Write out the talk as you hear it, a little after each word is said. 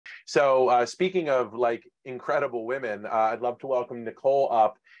So speaking of like incredible women, I'd love to welcome Nicole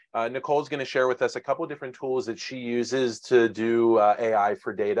up. Nicole's going to share with us a couple of different tools that she uses to do AI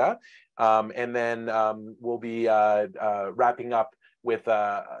for data. And then we'll be wrapping up with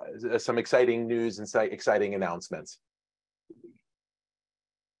some exciting news and exciting announcements.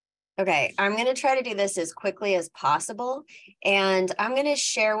 Okay, I'm going to try to do this as quickly as possible. And I'm going to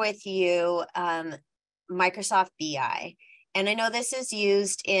share with you Microsoft BI. And I know this is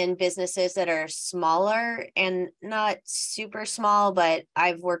used in businesses that are smaller and not super small, but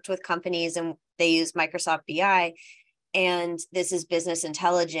I've worked with companies and they use Microsoft BI, and this is business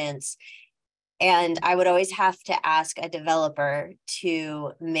intelligence. And I would always have to ask a developer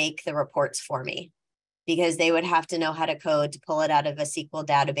to make the reports for me, because they would have to know how to code to pull it out of a SQL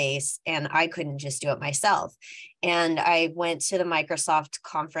database, and I couldn't just do it myself. And I went to the Microsoft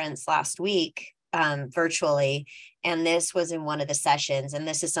conference last week virtually, and this was in one of the sessions, and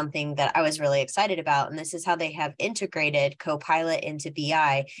this is something that I was really excited about, and this is how they have integrated Copilot into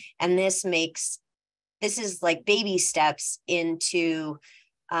BI, and this is like baby steps into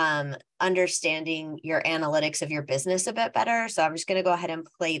understanding your analytics of your business a bit better. So I'm just going to go ahead and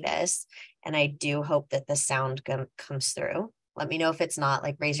play this, and I do hope that the sound comes through. Let me know if it's not.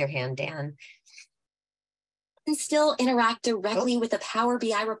 Like, raise your hand, Dan. And still interact directly with the Power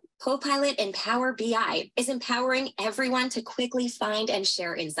BI. Copilot in Power BI is empowering everyone to quickly find and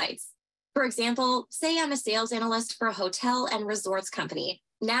share insights. For example, say I'm a sales analyst for a hotel and resorts company.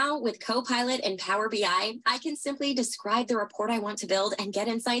 Now with Copilot and Power BI, I can simply describe the report I want to build and get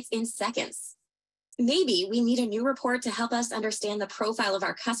insights in seconds. Maybe we need a new report to help us understand the profile of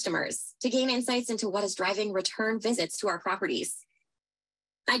our customers, to gain insights into what is driving return visits to our properties.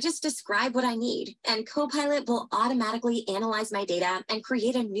 I just describe what I need, and Copilot will automatically analyze my data and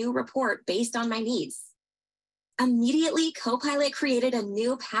create a new report based on my needs. Immediately, Copilot created a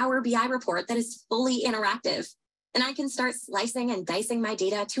new Power BI report that is fully interactive, and I can start slicing and dicing my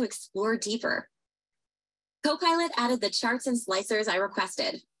data to explore deeper. Copilot added the charts and slicers I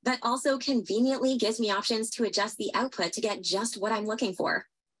requested, but also conveniently gives me options to adjust the output to get just what I'm looking for.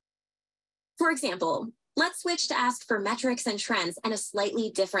 For example, let's switch to ask for metrics and trends and a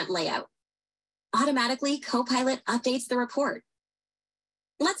slightly different layout. Automatically, Copilot updates the report.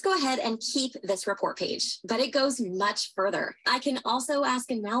 Let's go ahead and keep this report page, but it goes much further. I can also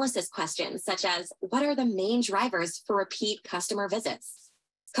ask analysis questions such as, what are the main drivers for repeat customer visits?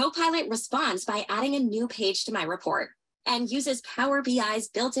 Copilot responds by adding a new page to my report and uses Power BI's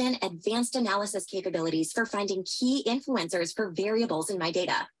built-in advanced analysis capabilities for finding key influencers for variables in my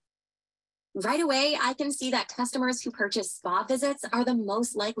data. Right away, I can see that customers who purchase spa visits are the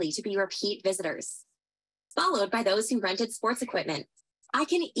most likely to be repeat visitors, followed by those who rented sports equipment. I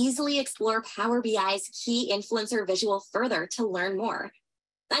can easily explore Power BI's key influencer visual further to learn more.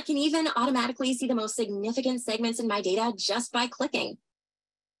 I can even automatically see the most significant segments in my data just by clicking.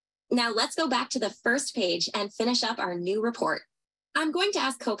 Now let's go back to the first page and finish up our new report. I'm going to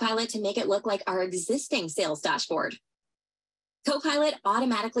ask Copilot to make it look like our existing sales dashboard. Copilot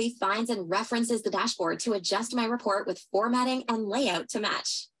automatically finds and references the dashboard to adjust my report with formatting and layout to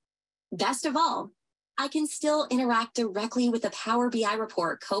match. Best of all, I can still interact directly with the Power BI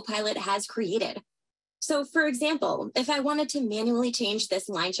report Copilot has created. So for example, if I wanted to manually change this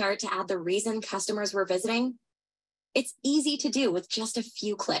line chart to add the reason customers were visiting, it's easy to do with just a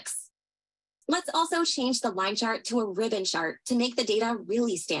few clicks. Let's also change the line chart to a ribbon chart to make the data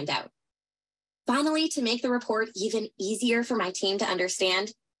really stand out. Finally, to make the report even easier for my team to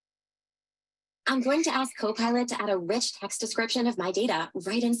understand, I'm going to ask Copilot to add a rich text description of my data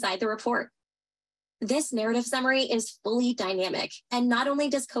right inside the report. This narrative summary is fully dynamic, and not only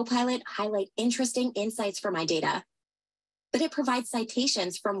does Copilot highlight interesting insights for my data, but it provides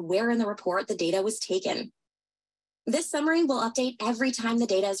citations from where in the report the data was taken. This summary will update every time the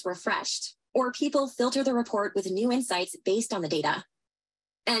data is refreshed, or people filter the report with new insights based on the data.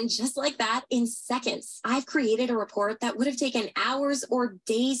 And just like that, in seconds, I've created a report that would have taken hours or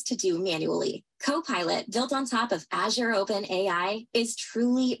days to do manually. Copilot, built on top of Azure OpenAI, is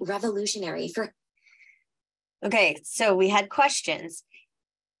truly revolutionary for... Okay, so we had questions.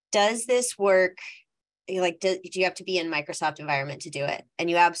 Does this work? Like, do you have to be in Microsoft environment to do it? And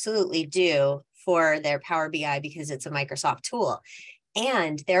you absolutely do for their Power BI because it's a Microsoft tool.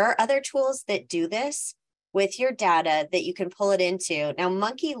 And there are other tools that do this with your data that you can pull it into. Now,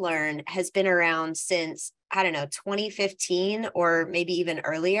 Monkey Learn has been around since, I don't know, 2015 or maybe even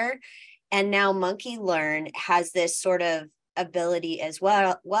earlier. And now Monkey Learn has this sort of ability as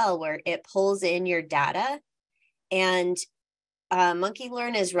well where it pulls in your data and Monkey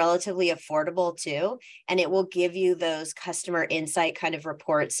Learn is relatively affordable too, and it will give you those customer insight kind of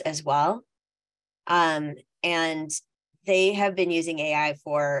reports as well. And they have been using AI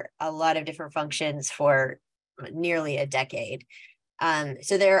for a lot of different functions for nearly a decade.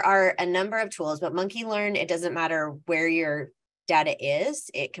 So there are a number of tools, but Monkey Learn, it doesn't matter where your data is,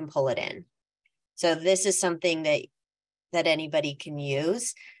 it can pull it in. So this is something that anybody can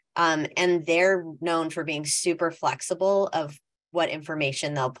use. And they're known for being super flexible of what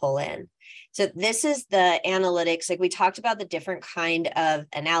information they'll pull in. So this is the analytics, like we talked about the different kind of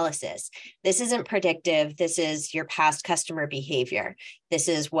analysis. This isn't predictive. This is your past customer behavior. This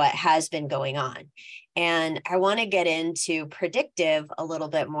is what has been going on. And I want to get into predictive a little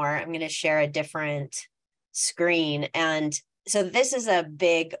bit more. I'm going to share a different screen. And so this is a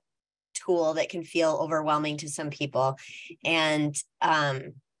big tool that can feel overwhelming to some people and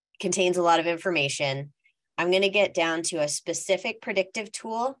contains a lot of information. I'm going to get down to a specific predictive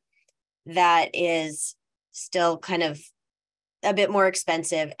tool that is still kind of a bit more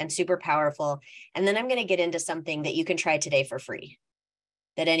expensive and super powerful. And then I'm going to get into something that you can try today for free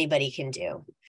that anybody can do.